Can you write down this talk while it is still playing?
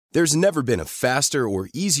There's never been a faster or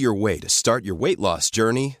easier way to start your weight loss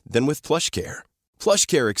journey than with PlushCare.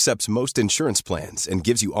 PlushCare accepts most insurance plans and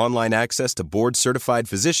gives you online access to board-certified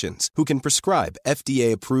physicians who can prescribe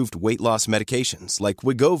FDA-approved weight loss medications like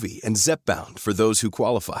Wegovy and Zepbound for those who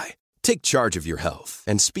qualify. Take charge of your health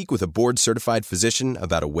and speak with a board-certified physician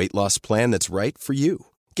about a weight loss plan that's right for you.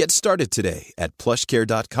 Get started today at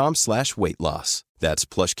plushcare.com/weightloss. That's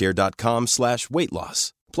plushcare.com/weightloss.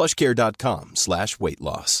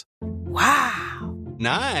 plushcare.com/weightloss. Wow.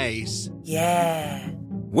 Nice. Yeah.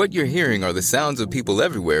 What you're hearing are the sounds of people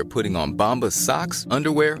everywhere putting on Bombas socks,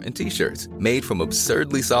 underwear, and T-shirts made from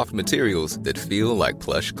absurdly soft materials that feel like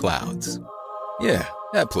plush clouds. Yeah,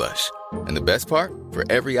 that plush. And the best part? For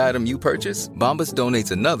every item you purchase, Bombas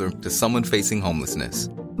donates another to someone facing homelessness.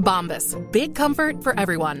 Bombas. Big comfort for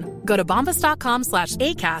everyone. Go to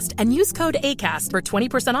bombas.com/ACAST and use code ACAST for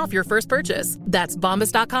 20% off your first purchase. That's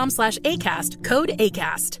bombas.com/ACAST. Code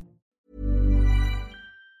ACAST.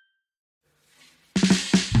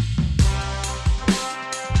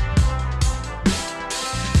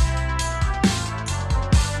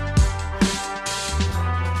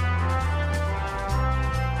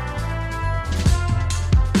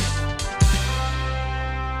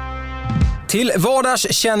 Till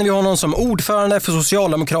vardags känner vi honom som ordförande för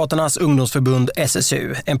Socialdemokraternas ungdomsförbund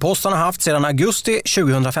SSU. En post han har haft sedan augusti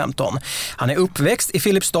 2015. Han är uppväxt i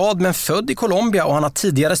Filipstad men född i Colombia och han har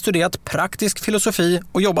tidigare studerat praktisk filosofi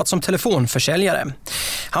och jobbat som telefonförsäljare.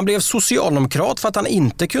 Han blev socialdemokrat för att han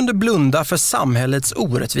inte kunde blunda för samhällets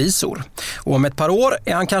orättvisor. Och om ett par år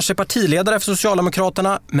är han kanske partiledare för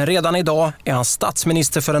Socialdemokraterna, men redan idag är han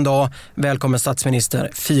statsminister för en dag. Välkommen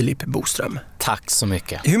statsminister Filip Boström. Tack så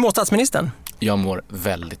mycket. Hur mår statsministern? Jag mår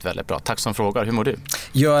väldigt, väldigt bra. Tack som frågar. Hur mår du?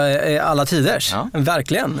 Jag är alla tiders. Ja.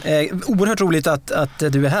 Verkligen. Oerhört roligt att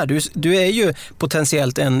du är här. Du är ju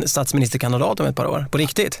potentiellt en statsministerkandidat om ett par år. På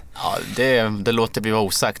riktigt. Ja, det låter bli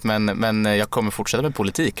osagt. Men jag kommer fortsätta med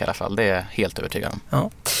politik i alla fall. Det är jag helt övertygad om.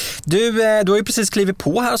 Ja. Du har ju precis klivit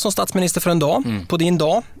på här som statsminister för en dag. På din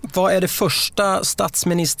dag. Vad är det första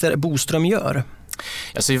statsminister Boström gör?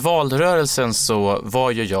 Alltså i valrörelsen så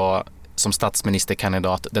var ju jag som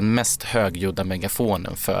statsministerkandidat den mest högljudda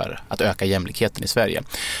megafonen för att öka jämlikheten i Sverige.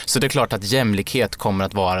 Så det är klart att jämlikhet kommer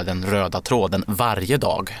att vara den röda tråden varje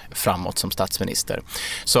dag framåt som statsminister.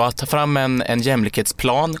 Så att ta fram en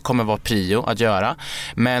jämlikhetsplan kommer vara prio att göra.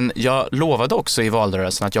 Men jag lovade också i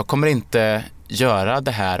valrörelsen att jag kommer inte göra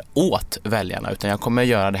det här åt väljarna, utan jag kommer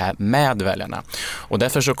göra det här med väljarna. Och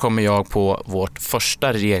därför så kommer jag på vårt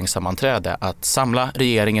första regeringssammanträde att samla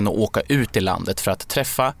regeringen och åka ut i landet för att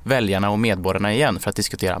träffa väljarna och medborgarna igen för att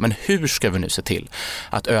diskutera, men hur ska vi nu se till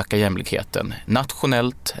att öka jämlikheten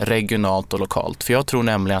nationellt, regionalt och lokalt? För jag tror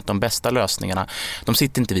nämligen att de bästa lösningarna, de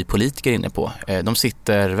sitter inte vi politiker inne på. De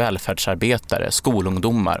sitter välfärdsarbetare,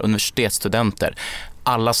 skolungdomar, universitetsstudenter,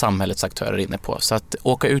 alla samhällets aktörer inne på. Så att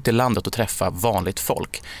åka ut i landet och träffa vanligt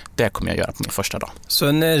folk, det kommer jag göra på min första dag. Så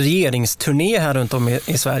en regeringsturné här runt om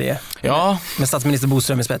i Sverige? Ja. Med statsminister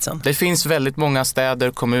Boström i spetsen? Det finns väldigt många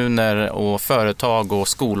städer, kommuner och företag och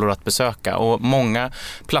skolor att besöka. Och många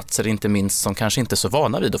platser inte minst som kanske inte är så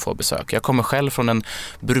vana vid att få besök. Jag kommer själv från en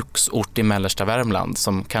bruksort i mellersta Värmland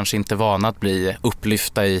som kanske inte är vana att bli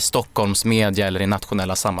upplyfta i Stockholms media eller i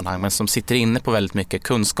nationella sammanhang, men som sitter inne på väldigt mycket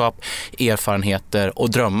kunskap, erfarenheter och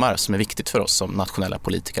drömmar som är viktigt för oss som nationella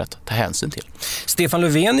politiker att ta hänsyn till. Stefan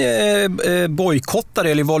Löfven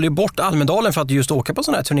bojkottade eller valde bort Almedalen för att just åka på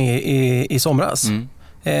sån här turné i somras.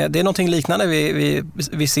 Det är någonting liknande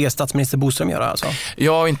vi ser statsminister Boström göra alltså?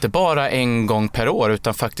 Ja, inte bara en gång per år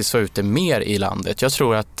utan faktiskt få ut det mer i landet. Jag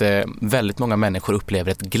tror att väldigt många människor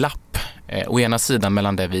upplever ett glapp. Å ena sidan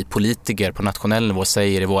mellan det vi politiker på nationell nivå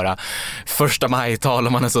säger i våra första majtal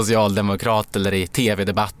om man är socialdemokrat eller i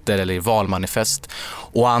tv-debatter eller i valmanifest.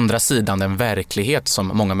 Å andra sidan den verklighet som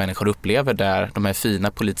många människor upplever där de här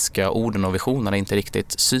fina politiska orden och visionerna inte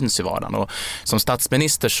riktigt syns i vardagen. Och som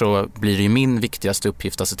statsminister så blir det ju min viktigaste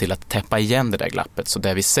uppgift att se till att täppa igen det där glappet så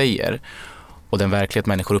det vi säger och den verklighet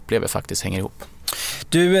människor upplever faktiskt hänger ihop.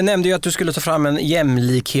 Du nämnde ju att du skulle ta fram en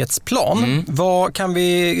jämlikhetsplan. Vad kan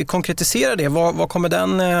vi konkretisera det? Vad kommer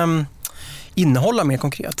den innehålla mer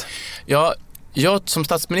konkret? Ja, jag som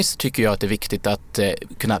statsminister tycker jag att det är viktigt att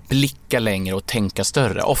kunna blicka längre och tänka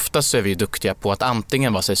större. Ofta så är vi duktiga på att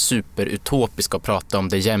antingen vara så superutopiska och prata om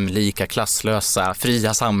det jämlika, klasslösa,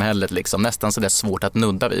 fria samhället liksom. Nästan så det är svårt att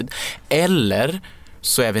nudda vid. Eller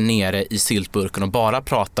så är vi nere i syltburken och bara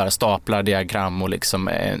pratar, staplar diagram och liksom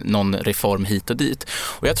någon reform hit och dit.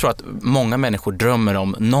 Och jag tror att många människor drömmer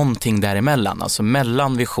om någonting däremellan, alltså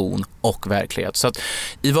mellan vision och verklighet. Så att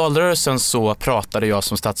i valrörelsen så pratade jag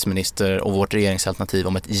som statsminister och vårt regeringsalternativ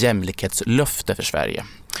om ett jämlikhetslöfte för Sverige.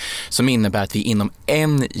 som innebär att vi inom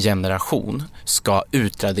en generation ska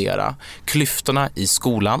utradera klyftorna i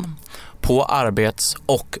skolan, på arbets-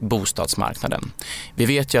 och bostadsmarknaden. Vi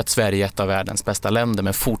vet ju att Sverige är ett av världens bästa länder,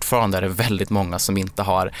 men fortfarande är det väldigt många som inte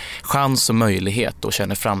har chans och möjlighet och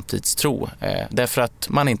känner framtidstro. Därför att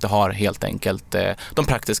man inte har helt enkelt de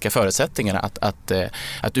praktiska förutsättningarna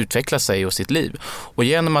att utveckla sig och sitt liv. Och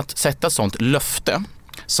genom att sätta sånt löfte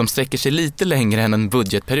som sträcker sig lite längre än en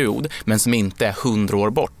budgetperiod men som inte är 100 år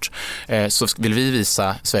bort, så vill vi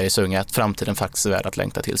visa Sveriges unga att framtiden faktiskt är värd att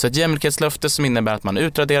längta till. Så ett jämlikhetslöfte som innebär att man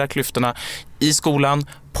utraderar klyftorna i skolan,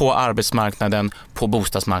 på arbetsmarknaden, på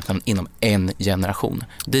bostadsmarknaden inom en generation.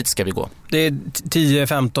 Dit ska vi gå. Det är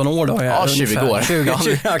 10-15 år då? Ja, 20 år. 20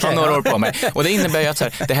 okay. Jag har några år på mig. Och det innebär ju att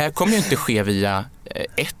det här kommer ju inte ske via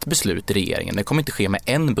ett beslut i regeringen. Det kommer inte ske med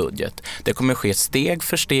en budget. Det kommer ske steg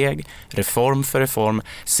för steg, reform för reform,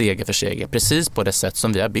 seger för seger. Precis på det sätt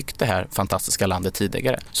som vi har byggt det här fantastiska landet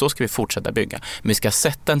tidigare. Så ska vi fortsätta bygga. Men vi ska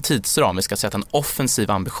sätta en tidsram, vi ska sätta en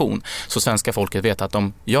offensiv ambition. Så svenska folket vet att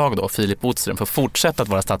om jag då, Filip Bodström, får fortsätta att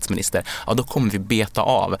vara statsminister, ja, då kommer vi beta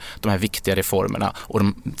av de här viktiga reformerna och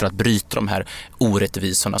för att bryta de här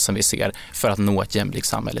orättvisorna som vi ser för att nå ett jämlikt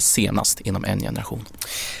samhälle senast inom en generation.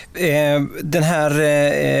 Den här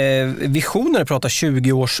visionen, pratar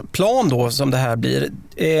 20-årsplan då som det här blir.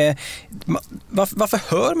 Varför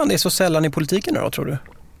hör man det så sällan i politiken då, tror du?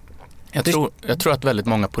 Jag tror att väldigt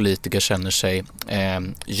många politiker känner sig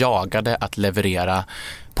jagade att leverera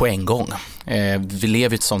på en gång. Vi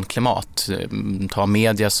lever i ett sånt klimat. Ta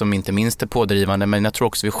media som inte minst är pådrivande, men jag tror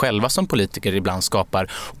också vi själva som politiker ibland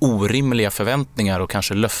skapar orimliga förväntningar och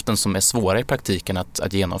kanske löften som är svåra i praktiken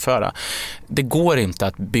att genomföra. Det går inte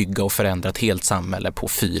att bygga och förändra ett helt samhälle på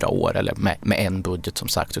 4 år eller med en budget som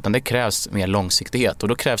sagt, utan det krävs mer långsiktighet och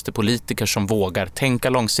då krävs det politiker som vågar tänka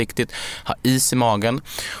långsiktigt, ha is i magen.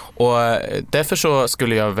 Och därför så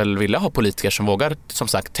skulle jag väl vilja ha politiker som vågar, som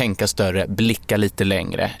sagt, tänka större, blicka lite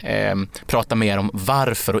längre, prata mer om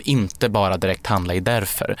varför och inte bara direkt handla i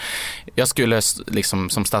därför. Jag skulle liksom,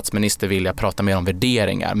 som statsminister vilja prata mer om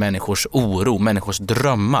värderingar, människors oro, människors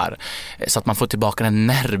drömmar, så att man får tillbaka den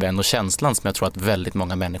nerven och känslan som jag tror att väldigt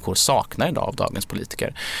många människor saknar idag av dagens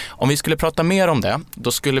politiker. Om vi skulle prata mer om det,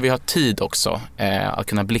 då skulle vi ha tid också att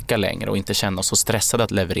kunna blicka längre och inte känna oss så stressade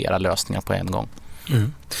att leverera lösningar på en gång.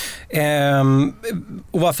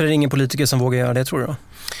 Och varför är det ingen politiker som vågar göra det, tror du då?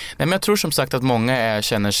 Nej, men jag tror som sagt att många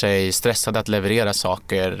känner sig stressade att leverera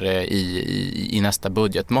saker i nästa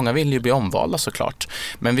budget. Många vill ju bli omvalda såklart.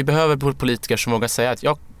 Men vi behöver politiker som vågar säga att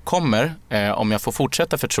jag kommer, om jag får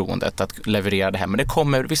fortsätta förtroendet, att leverera det här.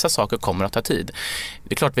 Men vissa saker kommer att ta tid.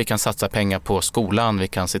 Det är klart vi kan satsa pengar på skolan, vi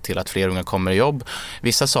kan se till att fler unga kommer i jobb.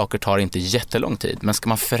 Vissa saker tar inte jättelång tid. Men ska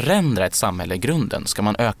man förändra ett samhälle i grunden, ska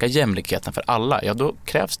man öka jämlikheten för alla, ja då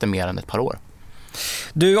krävs det mer än ett par år.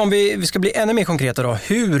 Du, om vi ska bli ännu mer konkreta då,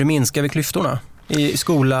 hur minskar vi klyftorna? I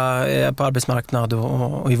skola, på arbetsmarknad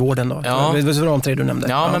och i vården då? Ja. Det var de 3 du nämnde.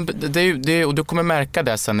 Ja, men det, och du kommer märka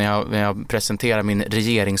det sen när jag presenterar min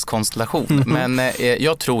regeringskonstellation. Men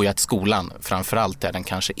jag tror ju att skolan framförallt är den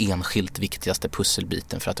kanske enskilt viktigaste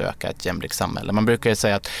pusselbiten för att öka ett jämlikt samhälle. Man brukar ju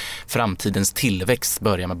säga att framtidens tillväxt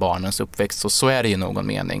börjar med barnens uppväxt, och så är det i någon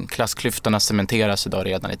mening. Klassklyftorna cementeras idag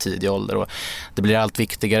redan i tidig ålder och det blir allt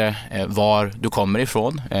viktigare var du kommer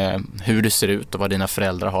ifrån, hur du ser ut och vad dina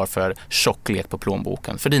föräldrar har för tjocklek på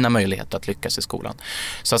plånboken för dina möjligheter att lyckas i skolan.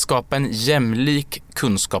 Så att skapa en jämlik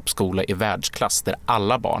kunskapsskola i världsklass där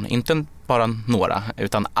alla barn, inte bara några,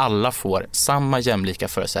 utan alla får samma jämlika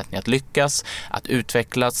förutsättningar att lyckas, att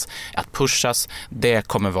utvecklas, att pushas. Det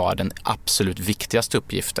kommer vara den absolut viktigaste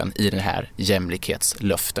uppgiften i det här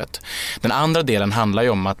jämlikhetslöftet. Den andra delen handlar ju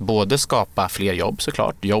om att både skapa fler jobb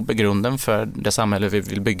såklart. Jobb är grunden för det samhälle vi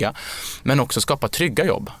vill bygga. Men också skapa trygga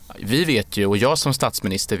jobb. Vi vet ju, och jag som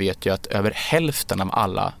statsminister vet ju, att över hälften av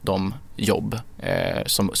alla de jobb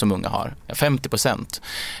som unga har, 50%,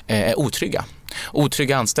 är otrygga.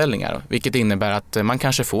 Otrygga anställningar, vilket innebär att man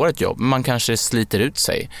kanske får ett jobb, man kanske sliter ut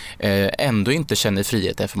sig, ändå inte känner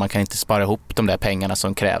frihet för man kan inte spara ihop de där pengarna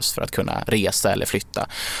som krävs för att kunna resa eller flytta.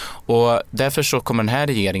 Och därför så kommer den här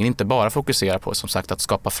regeringen inte bara fokusera på, som sagt, att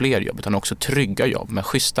skapa fler jobb, utan också trygga jobb med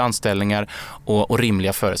schyssta anställningar och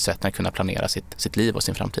rimliga förutsättningar att kunna planera sitt liv och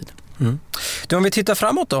sin framtid. Mm. Då, om vi tittar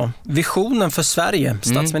framåt då, visionen för Sverige,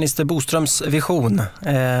 statsminister Bodströms vision,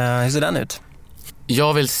 hur ser den ut?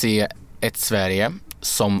 Jag vill se ett Sverige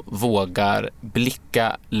som vågar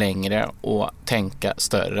blicka längre och tänka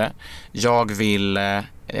större. Jag vill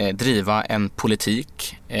driva en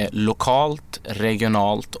politik lokalt,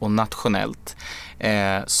 regionalt och nationellt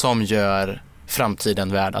som gör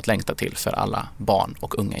framtiden värd att längta till för alla barn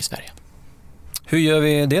och unga i Sverige. Hur gör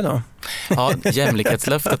vi det då? Ja,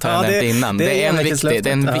 jämlikhetslöftet har jag nämnt innan. Det är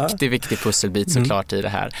en viktig pusselbit såklart i det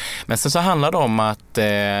här. Men sen så handlar det om att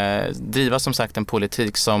driva som sagt en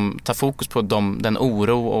politik som tar fokus på den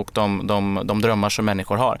oro och de drömmar som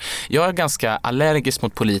människor har. Jag är ganska allergisk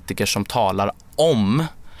mot politiker som talar om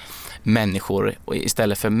människor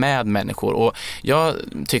istället för med människor. Och jag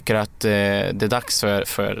tycker att det är dags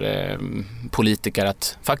för politiker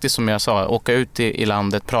att faktiskt, som jag sa, åka ut i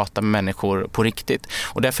landet, prata med människor på riktigt.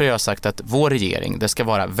 Och därför har jag sagt att vår regering, det ska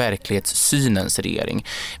vara verklighetssynens regering.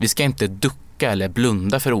 Vi ska inte ducka eller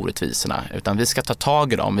blunda för orättvisorna, utan vi ska ta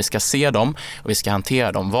tag i dem, vi ska se dem och vi ska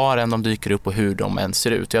hantera dem var än de dyker upp och hur de än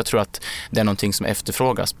ser ut. Jag tror att det är någonting som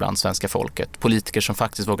efterfrågas bland svenska folket. Politiker som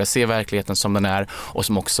faktiskt vågar se verkligheten som den är och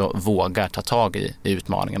som också vågar ta tag i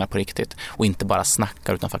utmaningarna på riktigt och inte bara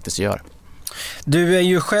snackar utan faktiskt gör. Du är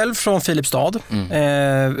ju själv från Filipstad,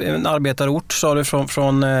 en arbetarort, sa du,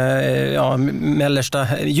 från mellersta,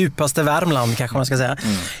 djupaste Värmland kanske man ska säga.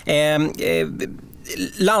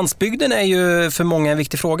 Landsbygden är ju för många en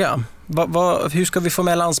viktig fråga. Hur ska vi få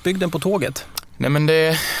med landsbygden på tåget? Nej, men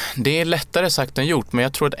det är lättare sagt än gjort, men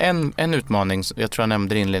jag tror att en utmaning, jag tror jag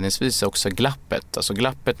nämnde inledningsvis, är också glappet. Alltså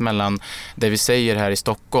glappet mellan det vi säger här i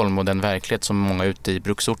Stockholm och den verklighet som många ute i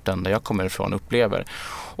bruksorten där jag kommer ifrån upplever.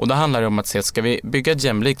 Och då handlar det om att se att ska vi bygga ett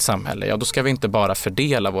jämlikt samhälle, ja då ska vi inte bara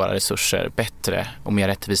fördela våra resurser bättre och mer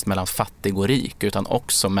rättvist mellan fattig och rik, utan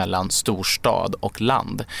också mellan storstad och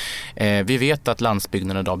land. Vi vet att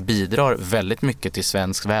landsbygden idag bidrar väldigt mycket till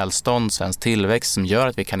svensk välstånd, svensk tillväxt, som gör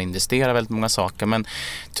att vi kan investera väldigt många saker, men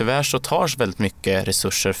tyvärr så tas väldigt mycket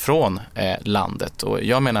resurser från landet, och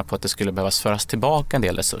jag menar på att det skulle behövas föras tillbaka en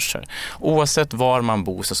del resurser. Oavsett var man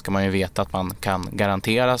bor så ska man ju veta att man kan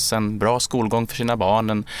garanteras en bra skolgång för sina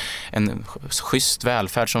barn, en schysst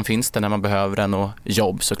välfärd som finns där när man behöver den, och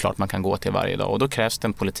jobb såklart man kan gå till varje dag. Och då krävs det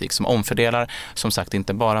en politik som omfördelar, som sagt,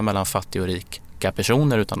 inte bara mellan fattig och rika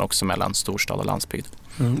personer utan också mellan storstad och landsbygd.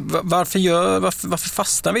 Varför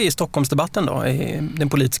fastnar vi i Stockholmsdebatten då, i den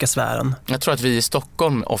politiska sfären? Jag tror att vi i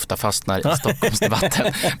Stockholm ofta fastnar i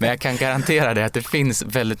Stockholmsdebatten. Men jag kan garantera det att det finns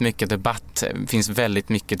väldigt mycket debatt, finns väldigt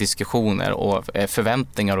mycket diskussioner och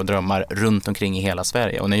förväntningar och drömmar runt omkring i hela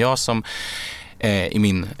Sverige. Och när jag som i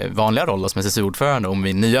min vanliga roll som SSU-ordförande och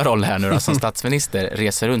min nya roll här nu då, som statsminister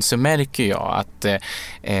reser runt, så märker jag att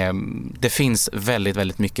det finns väldigt,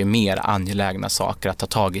 väldigt mycket mer angelägna saker att ta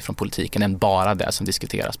tag i från politiken än bara det som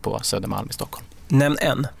diskuteras på Södermalm i Stockholm. Nämn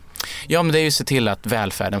en. Ja, men det är ju att se till att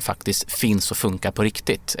välfärden faktiskt finns och funkar på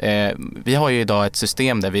riktigt. Vi har ju idag ett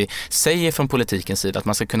system där vi säger från politikens sida att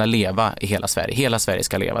man ska kunna leva i hela Sverige. Hela Sverige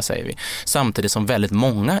ska leva, säger vi. Samtidigt som väldigt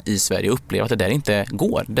många i Sverige upplever att det där inte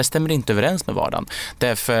går. Det stämmer inte överens med vardagen.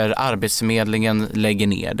 Därför Arbetsförmedlingen lägger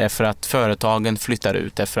ner, därför att företagen flyttar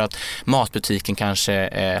ut, därför att matbutiken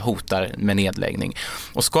kanske hotar med nedläggning.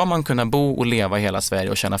 Och ska man kunna bo och leva i hela Sverige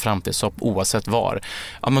och känna framtidshopp oavsett var,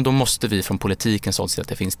 ja, men då måste vi från politikens håll se att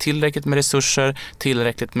det finns tillräckligt med resurser,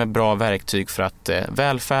 tillräckligt med bra verktyg för att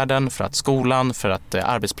välfärden, för att skolan, för att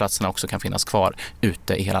arbetsplatserna också kan finnas kvar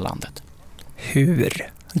ute i hela landet.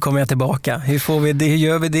 Hur kommer jag tillbaka? Hur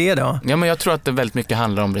gör vi det då? Ja, men jag tror att det väldigt mycket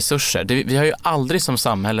handlar om resurser. Vi har ju aldrig som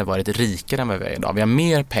samhälle varit rikare än vad vi är idag. Vi har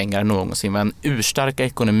mer pengar än någonsin. Vi har en urstark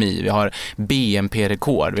ekonomi. Vi har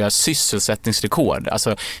BNP-rekord. Vi har sysselsättningsrekord.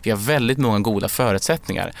 Alltså, vi har väldigt många goda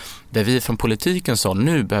förutsättningar. Det vi från politikens håll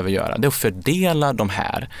nu behöver göra, det är att fördela de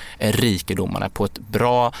här rikedomarna på ett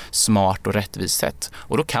bra, smart och rättvist sätt.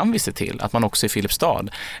 Och då kan vi se till att man också i Filipstad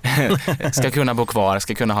ska kunna bo kvar,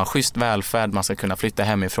 ska kunna ha schysst välfärd, man ska kunna flytta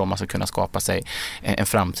hemifrån, man ska kunna skapa sig en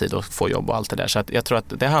framtid och få jobb och allt det där. Så att jag tror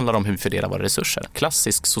att det handlar om hur vi fördelar våra resurser.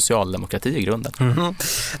 Klassisk socialdemokrati i grunden. Mm-hmm.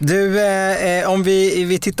 Du, om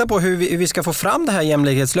vi tittar på hur vi ska få fram det här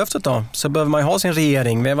jämlikhetslöftet då, så behöver man ju ha sin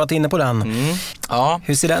regering. Vi har varit inne på den. Ja.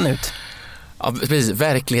 Hur ser den ut? Ja, precis.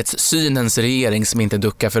 Verklighetssynens regering som inte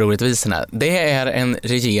duckar för orättvisorna. Det är en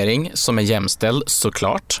regering som är jämställd,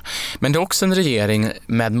 såklart. Men det är också en regering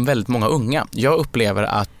med väldigt många unga. Jag upplever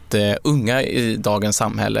att unga i dagens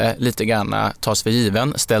samhälle lite grann tas för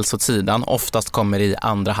given, ställs åt sidan, oftast kommer i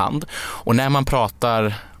andra hand. Och när man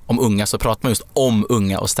pratar om unga så pratar man just om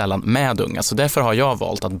unga och sällan med unga. Så därför har jag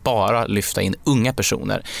valt att bara lyfta in unga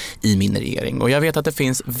personer i min regering. Och jag vet att det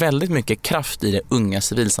finns väldigt mycket kraft i det unga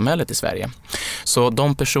civilsamhället i Sverige. Så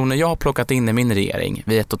de personer jag har plockat in i min regering,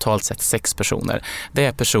 vi är totalt sett 6 personer, det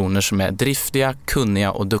är personer som är driftiga,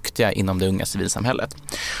 kunniga och duktiga inom det unga civilsamhället.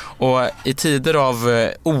 Och i tider av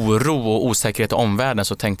oro och osäkerhet i omvärlden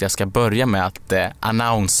så tänkte jag ska börja med att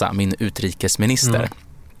annonsa min utrikesminister.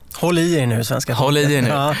 Håll i er nu, svenska folket. Håll i er nu.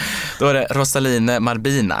 Ja. Då är det Rosaline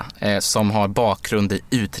Marbina som har bakgrund i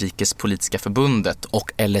Utrikespolitiska förbundet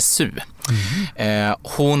och LSU.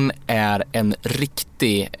 Hon är en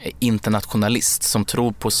riktig internationalist som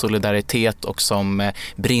tror på solidaritet och som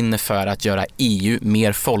brinner för att göra EU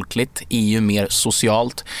mer folkligt, EU mer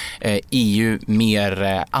socialt, EU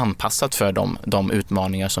mer anpassat för de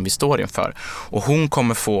utmaningar som vi står inför. Och hon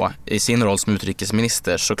kommer få i sin roll som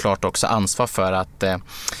utrikesminister såklart också ansvar för att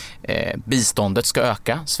biståndet ska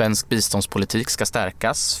öka, svensk biståndspolitik ska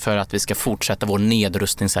stärkas för att vi ska fortsätta vår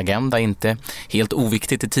nedrustningsagenda, inte helt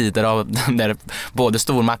oviktigt i tider av där både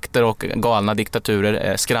stormakter och galna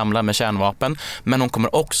diktaturer skramlar med kärnvapen, men hon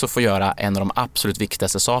kommer också få göra en av de absolut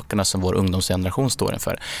viktigaste sakerna som vår ungdomsgeneration står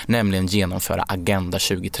inför, nämligen genomföra Agenda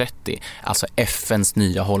 2030, alltså FNs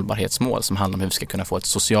nya hållbarhetsmål som handlar om hur vi ska kunna få ett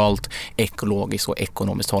socialt, ekologiskt och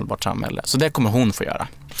ekonomiskt hållbart samhälle. Så det kommer hon få göra.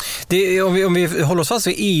 Om vi håller oss fast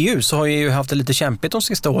vid EU så har EU haft det lite kämpigt de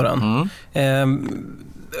sista åren.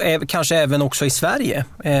 Kanske även också i Sverige.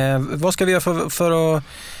 Vad ska vi göra för att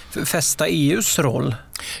fästa EUs roll?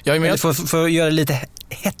 För att göra det lite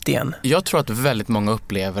hett igen? Jag tror att väldigt många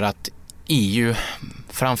upplever att EU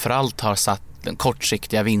framförallt har satt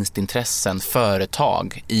kortsiktiga vinstintressen,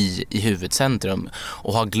 företag i huvudcentrum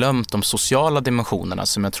och har glömt de sociala dimensionerna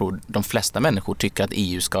som jag tror de flesta människor tycker att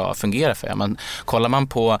EU ska fungera för. Kollar man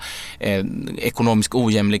på ekonomisk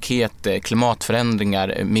ojämlikhet,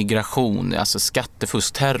 klimatförändringar, migration, alltså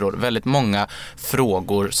skattefusk, terror, väldigt många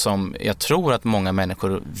frågor som jag tror att många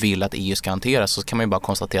människor vill att EU ska hantera, så kan man ju bara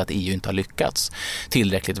konstatera att EU inte har lyckats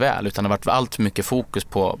tillräckligt väl, utan det har varit allt för mycket fokus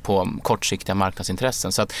på kortsiktiga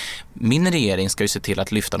marknadsintressen. Så att min regering ska ju se till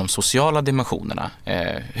att lyfta de sociala dimensionerna.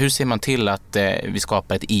 Hur ser man till att vi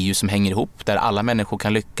skapar ett EU som hänger ihop, där alla människor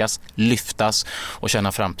kan lyftas och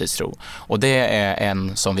känna framtidstro? Och det är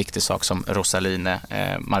en sån viktig sak som Rosaline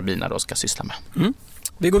Marbina då ska syssla med.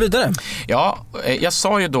 Vi går vidare. Ja, jag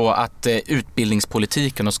sa ju då att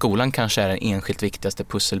utbildningspolitiken och skolan kanske är den enskilt viktigaste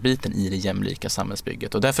pusselbiten i det jämlika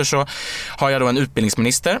samhällsbygget. Och därför så har jag då en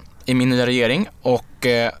utbildningsminister i min nya regering och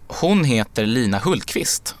hon heter Lina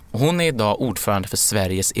Hultqvist. Hon är idag ordförande för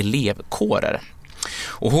Sveriges elevkårer.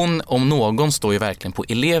 Och hon om någon står ju verkligen på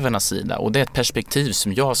elevernas sida, och det är ett perspektiv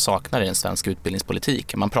som jag saknar i en svensk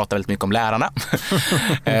utbildningspolitik. Man pratar väldigt mycket om lärarna,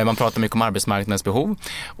 man pratar mycket om arbetsmarknadens behov,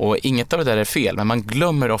 och inget av det där är fel, men man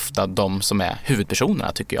glömmer ofta de som är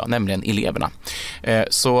huvudpersonerna, tycker jag, nämligen eleverna.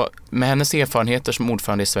 Så med hennes erfarenheter som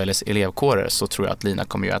ordförande i Sveriges elevkårer så tror jag att Lina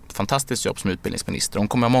kommer göra ett fantastiskt jobb som utbildningsminister. Hon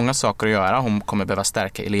kommer ha många saker att göra. Hon kommer behöva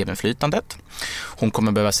stärka elevinflytandet. Hon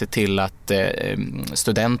kommer behöva se till att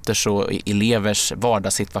studenters och elevers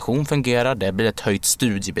vardagssituation fungerar. Det blir ett höjt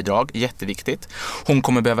studiebidrag, jätteviktigt. Hon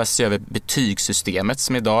kommer behöva se över betygssystemet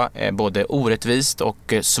som idag är både orättvist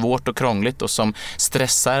och svårt och krångligt och som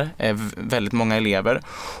stressar väldigt många elever.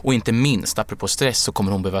 Och inte minst, apropå stress, så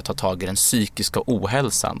kommer hon behöva ta tag i den psykiska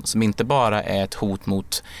ohälsan som inte bara är ett hot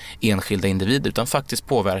mot enskilda individer utan faktiskt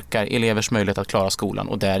påverkar elevers möjlighet att klara skolan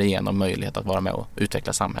och därigenom möjlighet att vara med och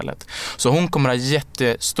utveckla samhället. Så hon kommer ha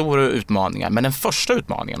jättestora utmaningar, men den första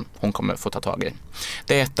utmaningen hon kommer få ta tag i,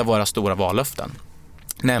 det är ett av våra stora vallöften.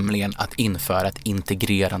 Nämligen att införa ett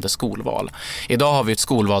integrerande skolval. Idag har vi ett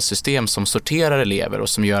skolvalssystem som sorterar elever och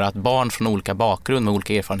som gör att barn från olika bakgrund med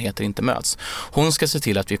olika erfarenheter inte möts. Hon ska se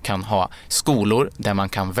till att vi kan ha skolor där man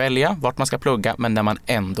kan välja vart man ska plugga, men där man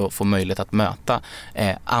ändå får möjlighet att möta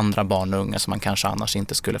andra barn och unga som man kanske annars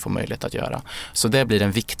inte skulle få möjlighet att göra. Så det blir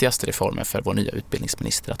den viktigaste reformen för vår nya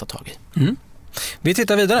utbildningsminister att ta tag i. Vi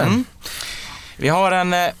tittar vidare.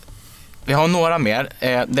 Vi har några mer.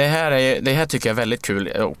 Det här tycker jag är väldigt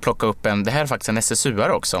kul att plocka upp. Det här är faktiskt en SSU-are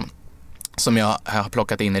också som jag har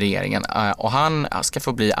plockat in i regeringen. Och han ska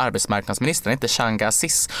få bli arbetsmarknadsminister. Han heter Shanga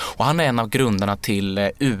Aziz. Och han är en av grundarna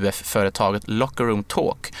till UF-företaget Locker Room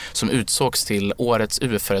Talk som utsågs till årets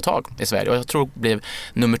UF-företag i Sverige. Och jag tror blev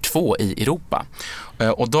nummer 2 i Europa.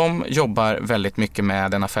 Och de jobbar väldigt mycket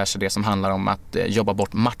med en affärsidé som handlar om att jobba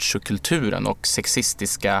bort machokulturen och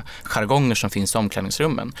sexistiska jargonger som finns i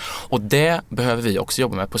omklädningsrummen. Och det behöver vi också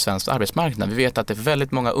jobba med på svensk arbetsmarknad. Vi vet att det är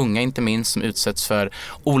väldigt många unga, inte minst, som utsätts för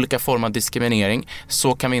olika former av diskriminering.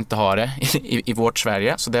 Så kan vi inte ha det i vårt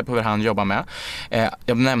Sverige, så det behöver han jobba med.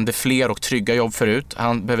 Jag nämnde fler och trygga jobb förut.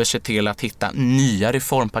 Han behöver se till att hitta nya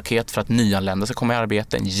reformpaket för att nyanlända ska komma i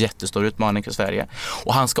arbete. En jättestor utmaning för Sverige.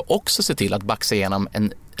 Och han ska också se till att baxa igenom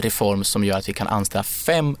en reform som gör att vi kan anställa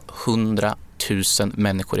 500 000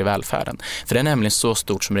 människor i välfärden. För det är nämligen så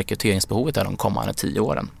stort som rekryteringsbehovet är de kommande 10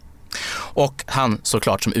 åren. Och han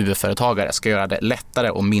såklart som UF-företagare ska göra det lättare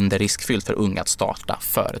och mindre riskfyllt för unga att starta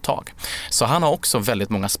företag. Så han har också väldigt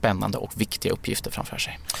många spännande och viktiga uppgifter framför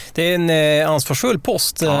sig. Det är en ansvarsfull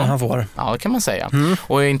post han får. Ja, det kan man säga.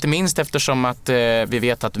 Och inte minst eftersom att vi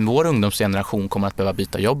vet att vår ungdomsgeneration kommer att behöva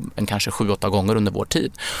byta jobb kanske 7-8 gånger under vår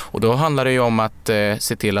tid. Och då handlar det ju om att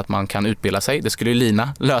se till att man kan utbilda sig. Det skulle ju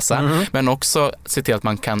Lina lösa. Men också se till att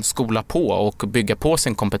man kan skola på och bygga på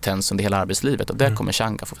sin kompetens under hela arbetslivet. Och det kommer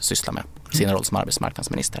Changa få syssla med sin roll som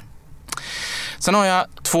arbetsmarknadsminister. Sen har jag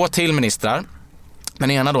 2 till ministrar.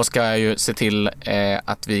 Den ena då ska jag ju se till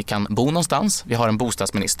att vi kan bo någonstans. Vi har en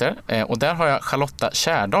bostadsminister och där har jag Charlotta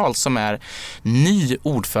Kjärdal som är ny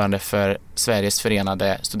ordförande för Sveriges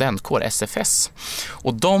förenade studentkår, SFS.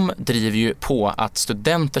 Och de driver ju på att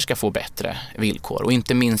studenter ska få bättre villkor och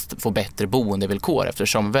inte minst få bättre boendevillkor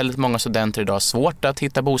eftersom väldigt många studenter idag har svårt att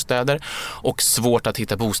hitta bostäder och svårt att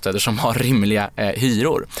hitta bostäder som har rimliga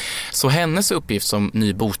hyror. Så hennes uppgift som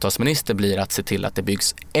ny bostadsminister blir att se till att det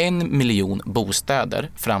byggs 1 miljon bostäder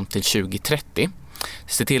fram till 2030.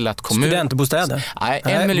 Se till att studentbostäder? Nej,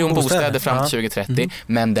 1 miljon bostäder fram till 2030.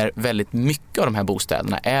 Men där väldigt mycket av de här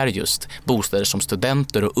bostäderna är just bostäder som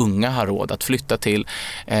studenter och unga har råd att flytta till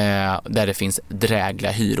där det finns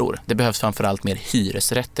drägliga hyror. Det behövs framförallt mer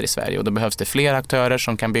hyresrätter i Sverige och då behövs det fler aktörer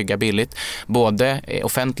som kan bygga billigt. Både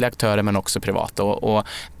offentliga aktörer men också privata. Och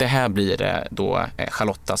det här blir då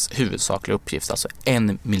Charlottas huvudsakliga uppgift, alltså 1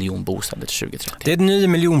 miljon bostäder till 2030. Det är ett ny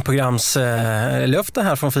miljonprogramslöfte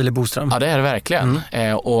här från Filip Boström. Ja, det är det verkligen.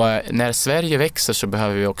 Och när Sverige växer så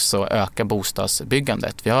behöver vi också öka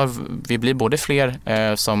bostadsbyggandet. Vi blir både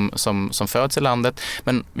fler som föds i landet,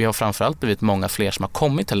 men vi har framförallt blivit många fler som har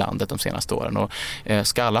kommit till landet de senaste åren. Och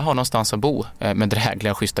ska alla ha någonstans att bo med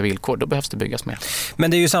drägliga och schyssta villkor, då behövs det byggas mer.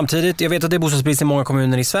 Men det är ju samtidigt, jag vet att det är bostadsbrist i många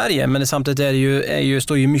kommuner i Sverige, men samtidigt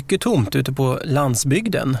står ju mycket tomt ute på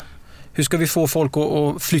landsbygden. Hur ska vi få folk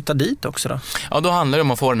att flytta dit också då? Ja, då handlar det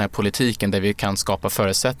om att få den här politiken där vi kan skapa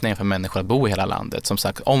förutsättningar för människor att bo i hela landet. Som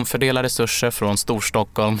sagt, omfördela resurser från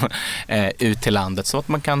Storstockholm ut till landet så att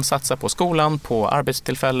man kan satsa på skolan, på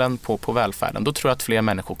arbetstillfällen, på välfärden. Då tror jag att fler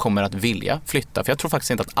människor kommer att vilja flytta. För jag tror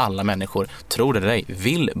faktiskt inte att alla människor, tror det eller ej,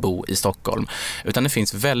 vill bo i Stockholm. Utan det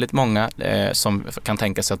finns väldigt många som kan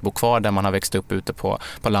tänka sig att bo kvar där man har växt upp ute på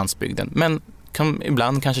landsbygden. Men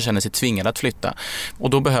ibland kanske känner sig tvingad att flytta. Och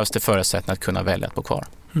då behövs det förutsättningar att kunna välja att bo kvar.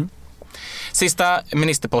 Sista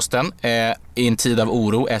ministerposten i en tid av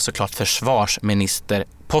oro är såklart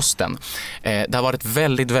försvarsministerposten. Det har varit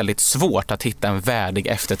väldigt, väldigt svårt att hitta en värdig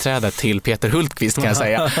efterträdare till Peter Hultqvist kan jag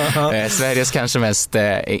säga. Sveriges kanske mest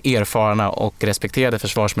erfarna och respekterade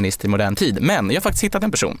försvarsminister i modern tid. Men jag har faktiskt hittat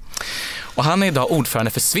en person. Och han är idag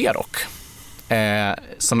ordförande för Sverok.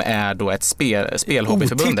 Som är då ett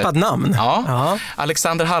spelhobbyförbundet. Otippat namn. Ja.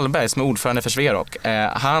 Alexander Hallberg som är ordförande för Sverok.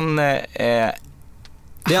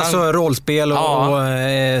 Det är alltså rollspel och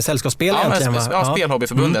sällskapsspel egentligen, va? Ja,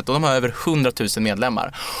 spelhobbyförbundet och de har över 100 000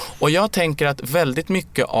 medlemmar. Och jag tänker att väldigt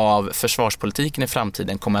mycket av försvarspolitiken i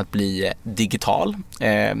framtiden kommer att bli digital.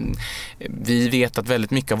 Vi vet att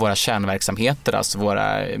väldigt mycket av våra kärnverksamheter, alltså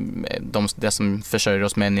det som försörjer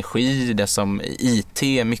oss med energi, det som IT,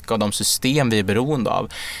 mycket av de system vi är beroende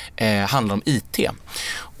av, handlar om IT.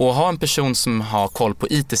 Och ha en person som har koll på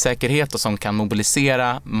IT-säkerhet och som kan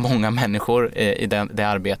mobilisera många människor i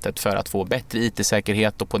det arbetet för att få bättre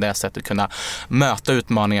IT-säkerhet och på det sättet kunna möta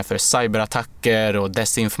utmaningar för cyberattacker och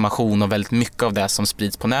desinformation och väldigt mycket av det som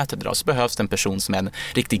sprids på nätet idag, så behövs det en person som är en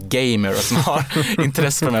riktig gamer och som har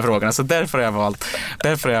intresse för de här frågorna. Så därför har jag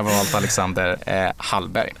valt Alexander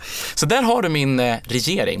Hallberg. Så där har du min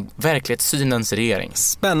regering, verklighetssynens regering.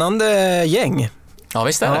 Spännande gäng. Ja,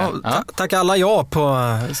 visst är det. Ja. Tack alla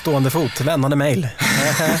på stående fot. Vännande mejl.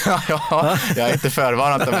 Ja, jag är inte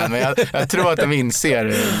förvarnat dem än, men jag tror att de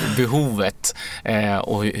inser behovet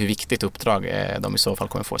och hur viktigt uppdrag de i så fall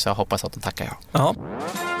kommer få. Så jag hoppas att de tackar jag. Ja.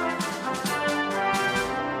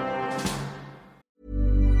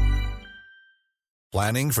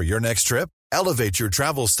 Planning for your next trip? Elevate your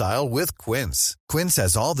travel style with Quince. Quince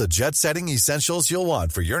has all the jet-setting essentials you'll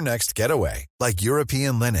want for your next getaway, like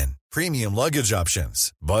European linen, premium luggage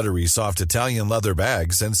options, buttery soft Italian leather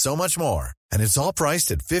bags, and so much more. And it's all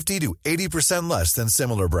priced at 50 to 80% less than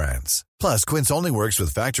similar brands. Plus, Quince only works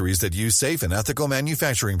with factories that use safe and ethical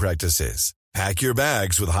manufacturing practices. Pack your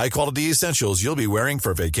bags with high-quality essentials you'll be wearing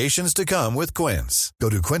for vacations to come with Quince. Go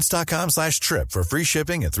to quince.com/trip for free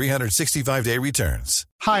shipping and 365-day returns.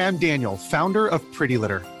 Hi, I'm Daniel, founder of Pretty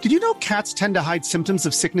Litter. Did you know cats tend to hide symptoms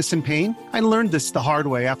of sickness and pain? I learned this the hard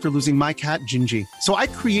way after losing my cat, Gingy. So I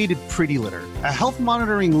created Pretty Litter, a health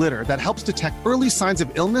monitoring litter that helps detect early signs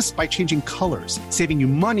of illness by changing colors, saving you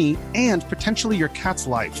money and potentially your cat's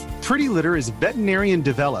life. Pretty Litter is veterinarian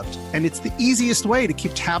developed, and it's the easiest way to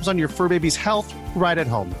keep tabs on your fur baby's health right at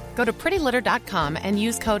home. Go to prettylitter.com and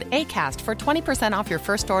use code ACAST for 20% off your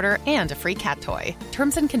first order and a free cat toy.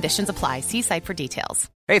 Terms and conditions apply. See site for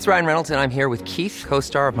details. Hey, it's Ryan Reynolds, and I'm here with Keith,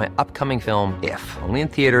 co-star of my upcoming film, If, only in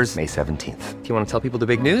theaters May 17th. Do you want to tell people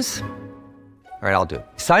the big news? All right, I'll do it.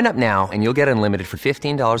 Sign up now and you'll get unlimited for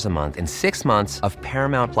 $15 a month and 6 months of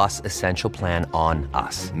Paramount Plus Essential Plan on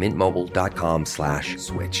us.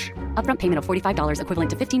 MintMobile.com/switch. Upfront payment of $45 equivalent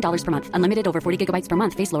to $15 per month. Unlimited over 40 gigabytes per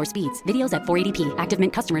month. Face lower speeds. Videos at 480p. Active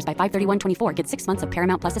Mint customers by 531.24 get 6 months of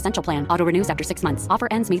Paramount Plus Essential Plan. Auto renews after 6 months. Offer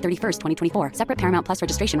ends May 31st, 2024. Separate Paramount Plus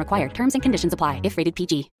registration required. Terms and conditions apply if rated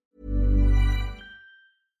PG.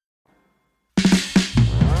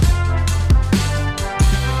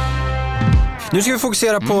 Nu ska vi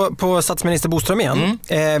fokusera på statsminister Boström igen.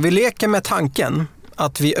 Vi leker med tanken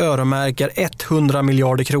att vi öronmärker 100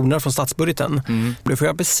 miljarder kronor från statsbudgeten. Du får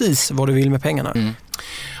göra precis vad du vill med pengarna.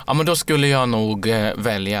 Ja, men då skulle jag nog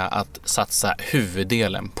välja att satsa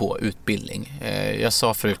huvuddelen på utbildning. Jag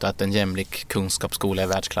sa förut att en jämlik kunskapsskola i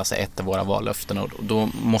världsklass är ett av våra vallöften, och då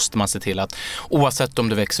måste man se till att oavsett om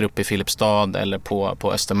du växer upp i Filipstad eller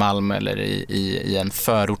på Östermalm eller i en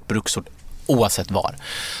förort, bruksort, oavsett var,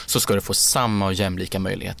 så ska du få samma och jämlika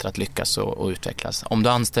möjligheter att lyckas och utvecklas. Om du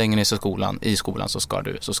anstränger dig i skolan så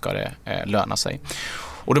ska det löna sig.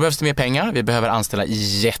 Och då behövs det mer pengar. Vi behöver anställa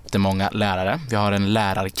jättemånga lärare. Vi har en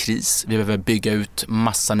lärarkris. Vi behöver bygga ut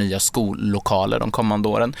massa nya skollokaler de kommande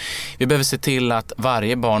åren. Vi behöver se till att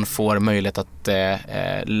varje barn får möjlighet att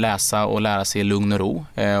läsa och lära sig i lugn och ro.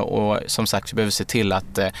 Och som sagt, vi behöver se till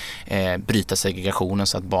att bryta segregationen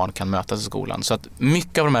så att barn kan mötas i skolan. Så att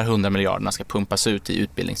mycket av de här 100 miljarderna ska pumpas ut i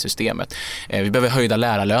utbildningssystemet. Vi behöver höjda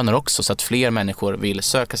lärarlöner också så att fler människor vill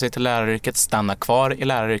söka sig till läraryrket, stanna kvar i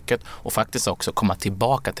läraryrket och faktiskt också komma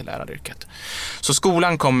tillbaka till läraryrket. Så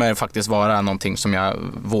skolan kommer faktiskt vara någonting som jag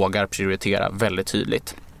vågar prioritera väldigt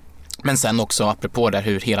tydligt. Men sen också apropå där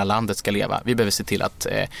hur hela landet ska leva. Vi behöver se till att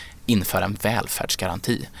införa en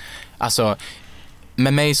välfärdsgaranti. Alltså,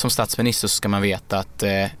 med mig som statsminister så ska man veta att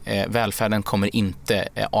välfärden kommer inte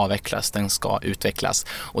avvecklas, den ska utvecklas.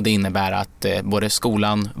 Och det innebär att både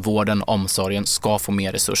skolan, vården, omsorgen ska få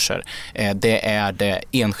mer resurser. Det är det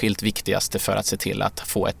enskilt viktigaste för att se till att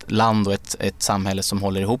få ett land och ett samhälle som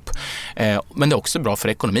håller ihop. Men det är också bra för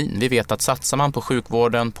ekonomin. Vi vet att satsar man på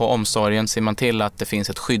sjukvården, på omsorgen, ser man till att det finns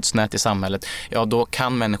ett skyddsnät i samhället, ja då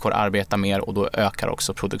kan människor arbeta mer och då ökar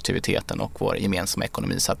också produktiviteten och vår gemensamma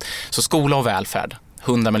ekonomi. Så skola och välfärd.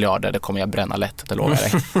 100 miljarder, det kommer jag bränna lätt, det lovar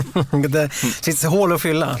jag dig. Det finns hål att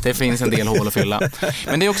fylla. Det finns en del hål att fylla.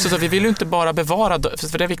 Men det är också så att vi vill ju inte bara bevara,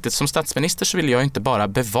 för det är viktigt, som statsminister så vill jag inte bara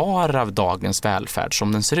bevara dagens välfärd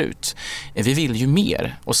som den ser ut. Vi vill ju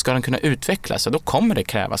mer, och ska den kunna utvecklas så då kommer det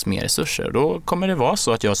krävas mer resurser. Då kommer det vara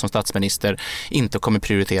så att jag som statsminister inte kommer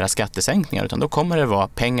prioritera skattesänkningar, utan då kommer det vara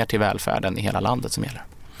pengar till välfärden i hela landet som gäller.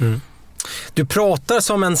 Du pratar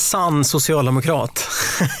som en sann socialdemokrat.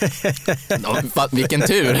 Vilken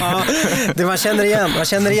tur. Ja, man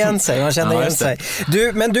känner igen sig.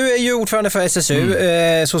 Men du är ju ordförande för SSU,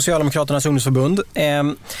 Socialdemokraternas ungdomsförbund.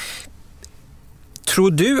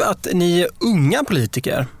 Tror du att ni unga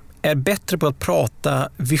politiker är bättre på att prata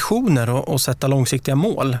visioner och sätta långsiktiga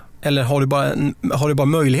mål? Eller har du bara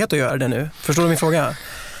möjlighet att göra det nu? Förstår du min fråga?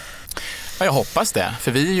 Ja, jag hoppas det,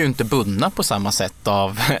 för vi är ju inte bundna på samma sätt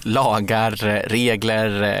av lagar,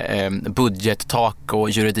 regler, budgettak och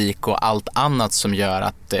juridik och allt annat som gör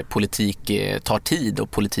att politik tar tid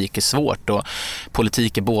och politik är svårt, och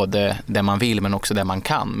politik är både det man vill men också det man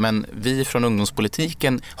kan. Men vi från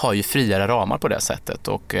ungdomspolitiken har ju friare ramar på det sättet,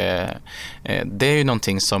 och det är ju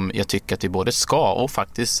någonting som jag tycker att vi både ska och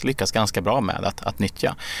faktiskt lyckas ganska bra med att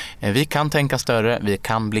nyttja. Vi kan tänka större, vi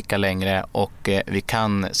kan blicka längre och vi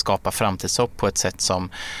kan skapa framtidshopp på ett sätt som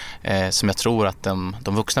jag tror att de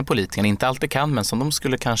vuxna politikerna inte alltid kan, men som de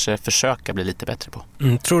skulle kanske försöka bli lite bättre på.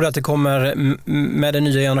 Tror du att det kommer med den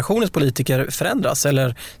nya generationens politiker förändras,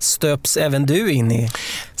 eller stöps även du in i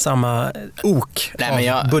samma ok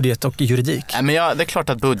av budget och juridik? Det är klart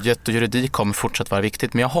att budget och juridik kommer fortsatt vara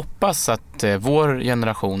viktigt, men jag hoppas att vår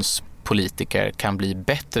generations politiker kan bli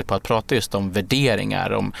bättre på att prata just om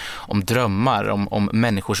värderingar, om drömmar, om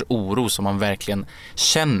människors oro som man verkligen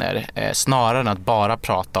känner, snarare än att bara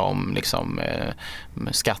prata om liksom,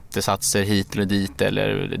 skattesatser hit eller dit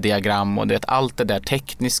eller diagram och allt det där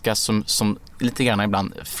tekniska som lite grann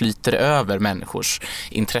ibland flyter över människors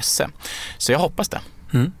intresse. Så jag hoppas det.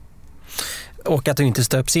 Mm. Och att du inte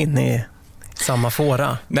stöps in i samma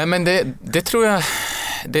fåra. Nej, men det tror jag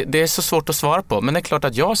det är så svårt att svara på. Men det är klart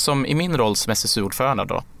att jag som i min roll som SSU-ordförande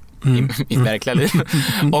då, i mitt verkliga liv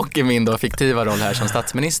och i min då fiktiva roll här som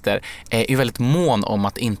statsminister är väldigt mån om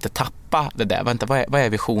att inte tappa det där. Vänta, vad är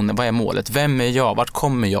visionen? Vad är målet? Vem är jag? Vart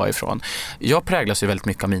kommer jag ifrån? Jag präglas ju väldigt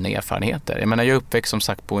mycket av mina erfarenheter. Jag menar, jag är uppväxt som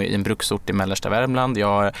sagt i en bruksort i mellersta Värmland.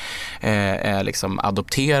 Jag är liksom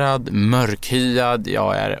adopterad, mörkhyad.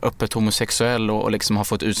 Jag är öppet homosexuell och liksom har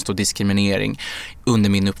fått utstå diskriminering under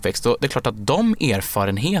min uppväxt. Och det är klart att de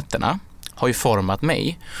erfarenheterna har ju format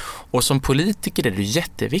mig. Och som politiker är det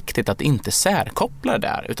jätteviktigt att inte särkoppla det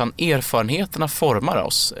där, utan erfarenheterna formar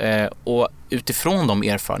oss. Och utifrån de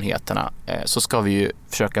erfarenheterna så ska vi ju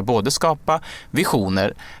försöka både skapa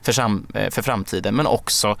visioner för framtiden, men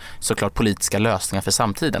också såklart politiska lösningar för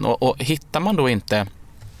samtiden. Och hittar man då inte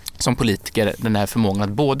som politiker den här förmågan att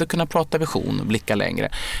både kunna prata vision och blicka längre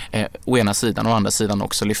å ena sidan och å andra sidan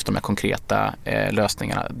också lyfta de här konkreta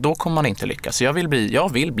lösningarna, då kommer man inte lyckas. Så jag vill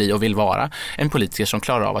bli och vill vara en politiker som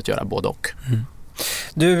klarar av att göra både och. Mm.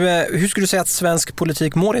 Du, hur skulle du säga att svensk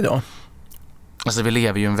politik mår idag? Alltså, vi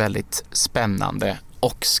lever ju en väldigt spännande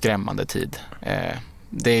och skrämmande tid.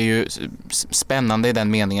 Det är ju spännande i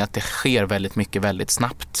den meningen att det sker väldigt mycket väldigt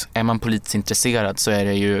snabbt. Är man politiskt intresserad så är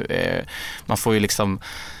det ju, man får ju liksom,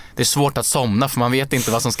 det är svårt att somna för man vet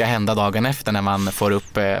inte vad som ska hända dagen efter när man får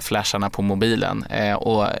upp flasharna på mobilen.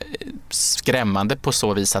 Och skrämmande på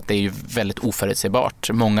så vis att det är ju väldigt oförutsägbart.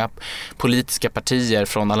 Många politiska partier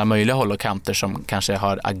från alla möjliga håll och kanter som kanske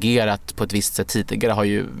har agerat på ett visst sätt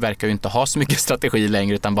tidigare verkar ju inte ha så mycket strategi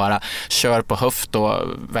längre, utan bara kör på höft och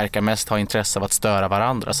verkar mest ha intresse av att störa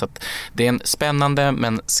varandra. Så att det är en spännande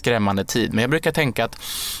men skrämmande tid. Men jag brukar tänka att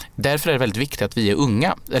därför är det väldigt viktigt att vi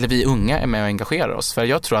unga är med och engagerar oss. För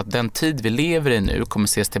jag tror att den tid vi lever i nu kommer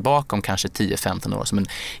ses tillbaka om kanske 10-15 år som en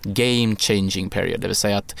game changing period. Det vill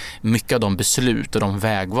säga att mycket av de beslut och de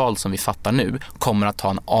vägval som vi fattar nu kommer att ha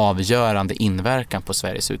en avgörande inverkan på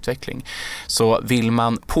Sveriges utveckling. Så vill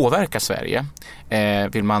man påverka Sverige,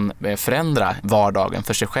 vill man förändra vardagen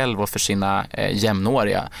för sig själv och för sina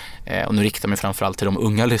jämnåriga, och nu riktar mig framförallt till de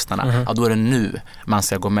unga lyssnarna, ja, då är det nu man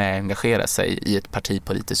ska gå med och engagera sig i ett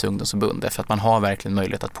partipolitiskt ungdomsförbund, för att man har verkligen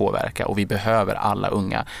möjlighet att påverka, och vi behöver alla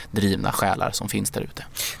unga drivna själar som finns där ute.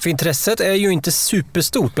 För intresset är ju inte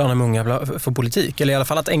superstort bland de unga för politik, eller i alla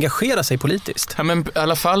fall att engagera sig politiskt. Ja, men i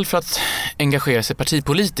alla fall för att engagera sig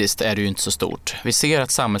partipolitiskt är det ju inte så stort. Vi ser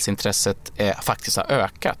att samhällsintresset faktiskt har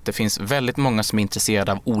ökat. Det finns väldigt många som är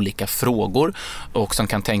intresserade av olika frågor och som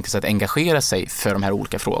kan tänka sig att engagera sig för de här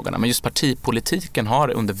olika frågorna. Men just partipolitiken har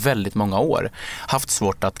under väldigt många år haft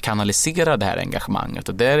svårt att kanalisera det här engagemanget,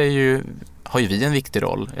 och där har ju vi en viktig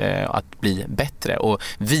roll att bli bättre och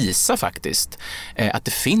visa faktiskt att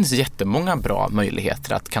det finns jättemånga bra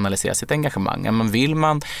möjligheter att kanalisera sitt engagemang. Men vill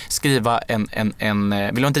man skriva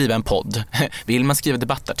vill man driva en podd, vill man skriva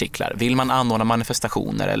debattartiklar, vill man anordna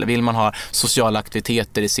manifestationer eller vill man ha sociala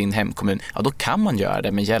aktiviteter i sin hemkommun, ja, då kan man göra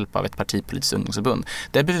det med hjälp av ett partipolitiskt ungdomsförbund.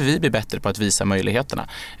 Där behöver vi bli bättre på att visa möjligheterna,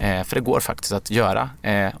 för det går faktiskt att göra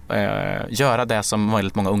det som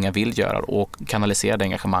väldigt många unga vill göra och kanalisera det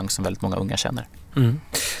engagemang som väldigt många unga känner. Mm.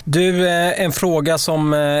 Du, en fråga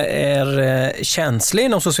som är känslig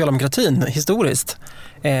inom socialdemokratin historiskt.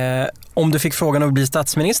 Om du fick frågan att bli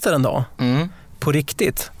statsminister en dag, på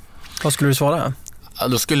riktigt, vad skulle du svara?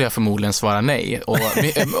 Då skulle jag förmodligen svara nej. Och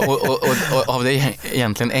av det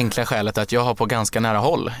egentligen enkla skälet att jag har på ganska nära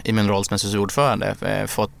håll i min roll som SSU-ordförande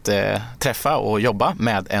fått träffa och jobba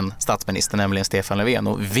med en statsminister, nämligen Stefan Löfven,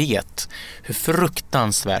 och vet hur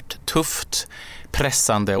fruktansvärt tufft,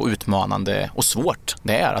 pressande och utmanande och svårt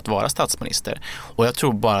det är att vara statsminister. Och jag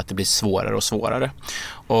tror bara att det blir svårare och svårare.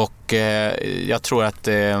 Och jag tror att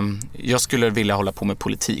jag skulle vilja hålla på med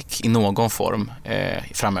politik i någon form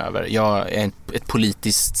framöver. Jag är ett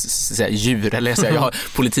politiskt djur, eller jag har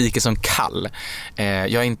politiken som kall.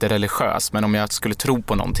 Jag är inte religiös, men om jag skulle tro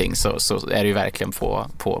på någonting så är det ju verkligen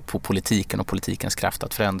på politiken och politikens kraft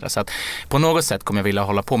att förändra. Så att på något sätt kommer jag vilja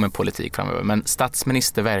hålla på med politik framöver. Men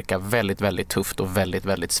statsminister verkar väldigt, väldigt tufft och väldigt,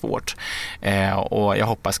 väldigt svårt. Och jag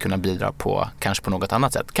hoppas kunna bidra kanske på något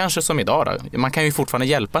annat sätt. Kanske som idag då. Man kan ju fortfarande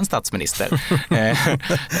hjälpa hjälpa en statsminister.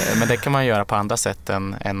 Men det kan man göra på andra sätt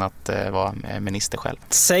än att vara minister själv.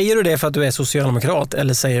 Säger du det för att du är socialdemokrat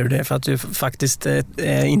eller säger du det för att du faktiskt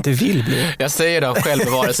inte vill bli? Jag säger det av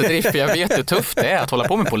självbevarelsedrift, för jag vet hur tufft det är att hålla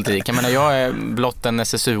på med politik. Jag menar, jag är blott en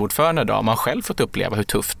SSU-ordförande idag. Man har själv fått uppleva hur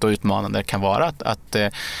tufft och utmanande det kan vara att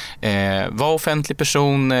vara offentlig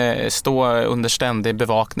person, stå under ständig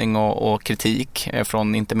bevakning och kritik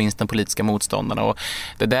från inte minst den politiska motståndarna. Och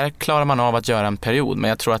det där klarar man av att göra en period, men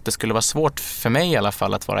jag tror att det skulle vara svårt för mig i alla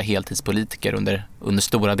fall att vara heltidspolitiker under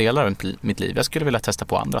stora delar av mitt liv. Jag skulle vilja testa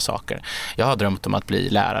på andra saker. Jag har drömt om att bli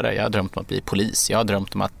lärare, jag har drömt om att bli polis, jag har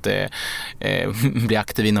drömt om att bli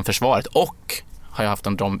aktiv inom försvaret och har jag haft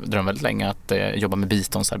en dröm väldigt länge att jobba med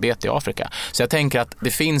biståndsarbete i Afrika. Så jag tänker att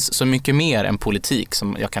det finns så mycket mer än politik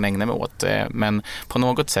som jag kan ägna mig åt. Men på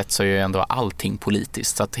något sätt så är ju ändå allting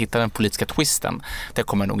politiskt. Så att hitta den politiska twisten, det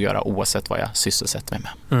kommer jag nog göra oavsett vad jag sysselsätter mig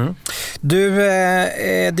med. Mm. Du,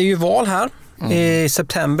 det är ju val här i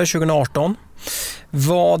september 2018.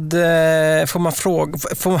 Vad får man fråga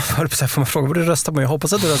vad du röstar på? Jag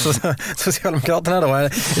hoppas att du röstar Socialdemokraterna då.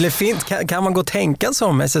 Eller kan man gå och tänka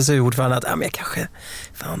som SSU-ordförande att men jag kanske,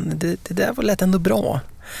 det där var lätt ändå bra.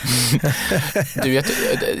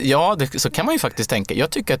 Så kan man ju faktiskt tänka. Jag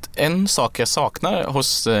tycker att en sak jag saknar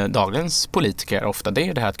hos dagens politiker ofta, det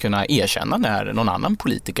är det här att kunna erkänna när någon annan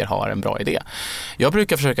politiker har en bra idé. Jag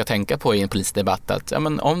brukar försöka tänka på i en politisk debatt att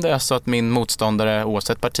om det är så att min motståndare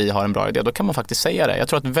oavsett parti har en bra idé, då kan man faktiskt säga det. Jag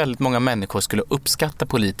tror att väldigt många människor skulle uppskatta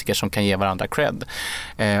politiker som kan ge varandra cred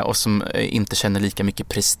och som inte känner lika mycket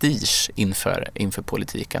prestige inför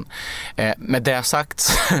politiken. Med det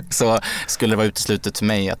sagt så skulle det vara uteslutet för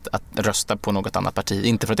mig att rösta på något annat parti.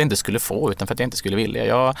 Inte för att jag inte skulle få, utan för att jag inte skulle vilja.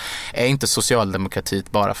 Jag är inte socialdemokrat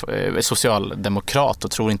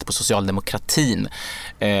och tror inte på socialdemokratin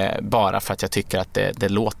bara för att jag tycker att det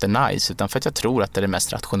låter nice, utan för att jag tror att det är det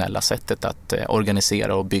mest rationella sättet att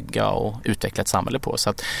organisera och bygga och utveckla ett samhälle på. Så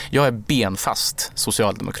att jag är benfast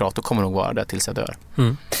socialdemokrat och kommer nog vara det tills jag dör.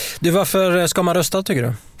 Mm. Du, varför ska man rösta tycker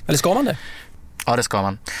du? Eller ska man det? Ja, det ska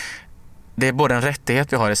man. Det är både en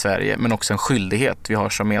rättighet vi har i Sverige men också en skyldighet vi har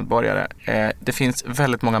som medborgare. Det finns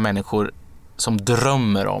väldigt många människor som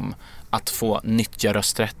drömmer om att få nyttja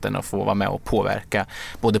rösträtten och få vara med och påverka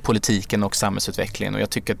både politiken och samhällsutvecklingen. Och jag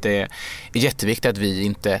tycker att det är jätteviktigt att vi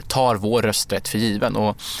inte tar vår rösträtt för given.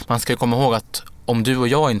 Och man ska komma ihåg att om du och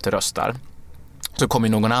jag inte röstar så kommer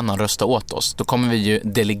någon annan rösta åt oss. Då kommer vi ju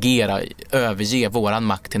överge våran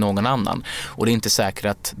makt till någon annan. Och det är inte säkert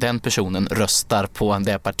att den personen röstar på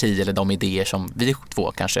det parti eller de idéer som vi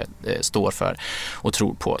två kanske står för och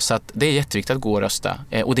tror på. Så att det är jätteviktigt att gå och rösta.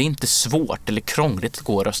 Och det är inte svårt eller krångligt att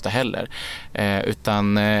gå och rösta heller.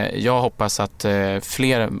 Utan jag hoppas att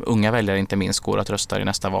fler unga väljare inte minst går att rösta i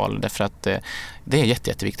nästa val. Därför att det är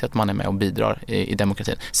jätteviktigt att man är med och bidrar i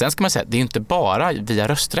demokratin. Sen ska man säga att det är inte bara via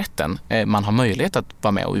rösträtten man har möjlighet att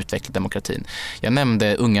vara med och utveckla demokratin. Jag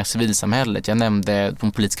nämnde unga civilsamhället, jag nämnde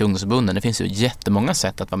de politiska ungdomsförbunden. Det finns ju jättemånga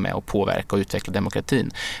sätt att vara med och påverka och utveckla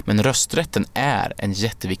demokratin. Men rösträtten är en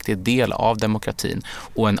jätteviktig del av demokratin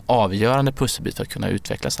och en avgörande pusselbit för att kunna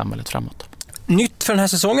utveckla samhället framåt. Nytt för den här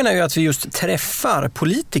säsongen är ju att vi just träffar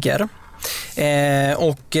politiker.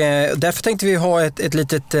 Och därför tänkte vi ha ett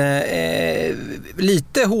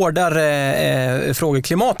lite hårdare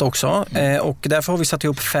frågeklimat också. Och därför har vi satt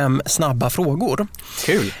ihop 5 snabba frågor.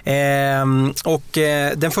 Kul! Och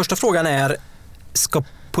den första frågan är: ska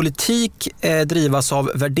politik drivas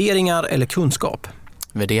av värderingar eller kunskap?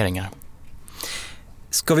 Värderingar.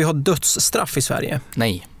 Ska vi ha dödsstraff i Sverige?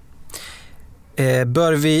 Nej.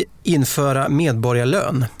 Bör vi införa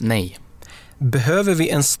medborgarlön? Nej. Behöver vi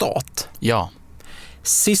en stat? Ja.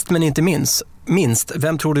 Sist men inte minst,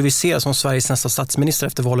 vem tror du vi ser som Sveriges nästa statsminister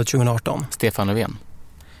efter valet 2018? Stefan Löfven.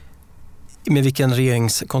 Med vilken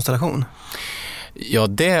regeringskonstellation? Ja,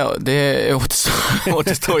 det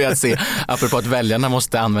återstår ju att se, apropå att väljarna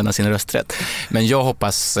måste använda sin rösträtt. Men jag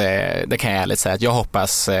hoppas, det kan jag ärligt säga, att jag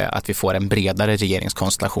hoppas att vi får en bredare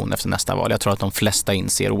regeringskonstellation efter nästa val. Jag tror att de flesta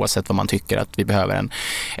inser, oavsett vad man tycker, att vi behöver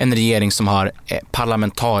en regering som har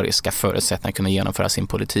parlamentariska förutsättningar att kunna genomföra sin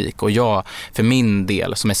politik. Och jag, för min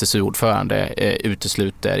del som SSU-ordförande,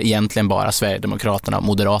 utesluter egentligen bara Sverigedemokraterna och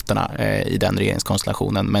Moderaterna i den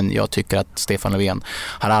regeringskonstellationen. Men jag tycker att Stefan Löfven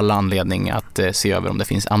har alla anledning att se över om det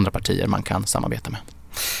finns andra partier man kan samarbeta med.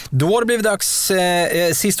 Då har det blivit dags,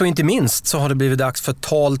 sist och inte minst, så har det blivit dags för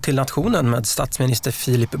tal till nationen med statsminister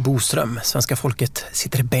Philip Boström. Svenska folket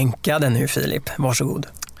sitter bänkade nu, Philip. Varsågod.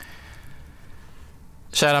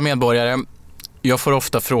 Kära medborgare, jag får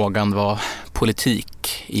ofta frågan vad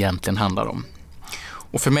politik egentligen handlar om.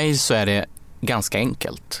 Och för mig så är det ganska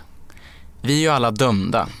enkelt. Vi är ju alla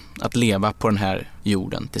dömda att leva på den här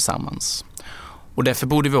jorden tillsammans. Och därför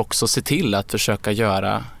borde vi också se till att försöka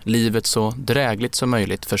göra livet så drägligt som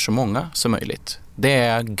möjligt för så många som möjligt. Det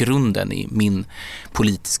är grunden i min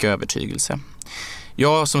politiska övertygelse.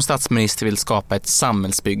 Jag som statsminister vill skapa ett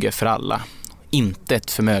samhällsbygge för alla, inte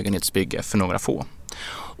ett förmögenhetsbygge för några få.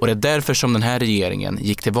 Och det är därför som den här regeringen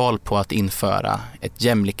gick till val på att införa ett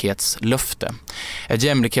jämlikhetslöfte. Ett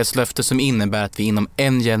jämlikhetslöfte som innebär att vi inom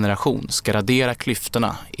en generation ska radera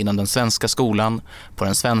klyftorna inom den svenska skolan, på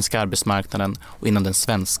den svenska arbetsmarknaden och inom den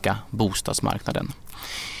svenska bostadsmarknaden.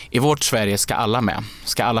 I vårt Sverige ska alla med,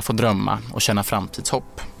 ska alla få drömma och känna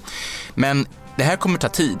framtidshopp. Men det här kommer ta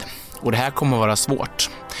tid och det här kommer vara svårt.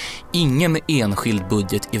 Ingen enskild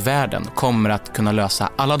budget i världen kommer att kunna lösa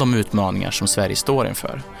alla de utmaningar som Sverige står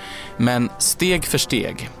inför. Men steg för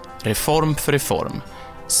steg, reform för reform,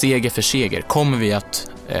 seger för seger kommer vi att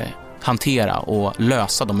hantera och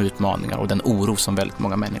lösa de utmaningar och den oro som väldigt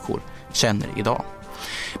många människor känner idag.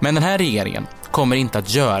 Men den här regeringen kommer inte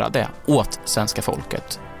att göra det åt svenska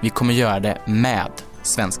folket. Vi kommer göra det med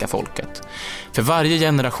svenska folket. För varje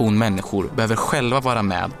generation människor behöver själva vara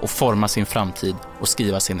med och forma sin framtid och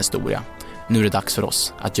skriva sin historia. Nu är det dags för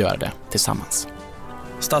oss att göra det tillsammans.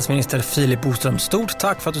 Statsminister Philip Boström, stort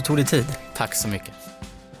tack för att du tog dig tid. Tack så mycket.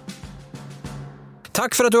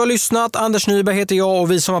 Tack för att du har lyssnat. Anders Nyberg heter jag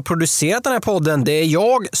och vi som har producerat den här podden, det är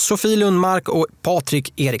jag, Sofie Lundmark och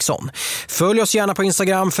Patrik Eriksson. Följ oss gärna på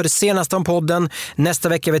Instagram för det senaste om podden. Nästa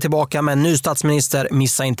vecka är vi tillbaka med en ny statsminister.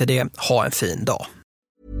 Missa inte det. Ha en fin dag.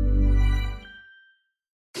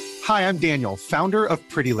 Hi, I'm Daniel, founder of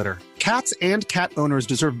Pretty Litter. Cats and cat owners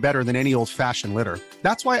deserve better than any old-fashioned litter.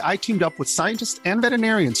 That's why I teamed up with scientists and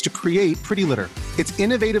veterinarians to create Pretty Litter. Its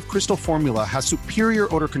innovative crystal formula has superior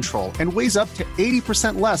odor control and weighs up to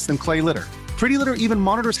 80% less than clay litter. Pretty Litter even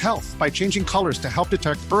monitors health by changing colors to help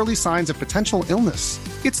detect early signs of potential illness.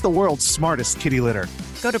 It's the world's smartest kitty litter.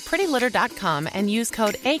 Go to prettylitter.com and use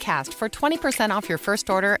code ACAST for 20% off your first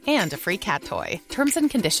order and a free cat toy. Terms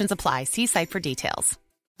and conditions apply. See site for details.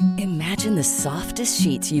 Imagine the softest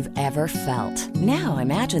sheets you've ever felt. Now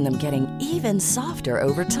imagine them getting even softer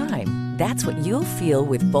over time. That's what you'll feel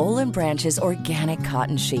with Boll & Branch's organic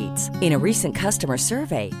cotton sheets. In a recent customer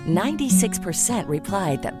survey, 96%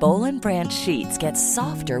 replied that Boll & Branch sheets get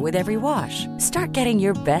softer with every wash. Start getting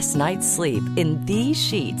your best night's sleep in these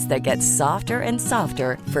sheets that get softer and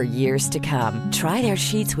softer for years to come. Try their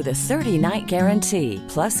sheets with a 30-night guarantee.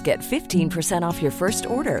 Plus, get 15% off your first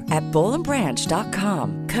order at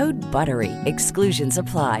bollandbranch.com. Code BUTTERY. Exclusions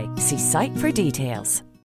apply. See site for details.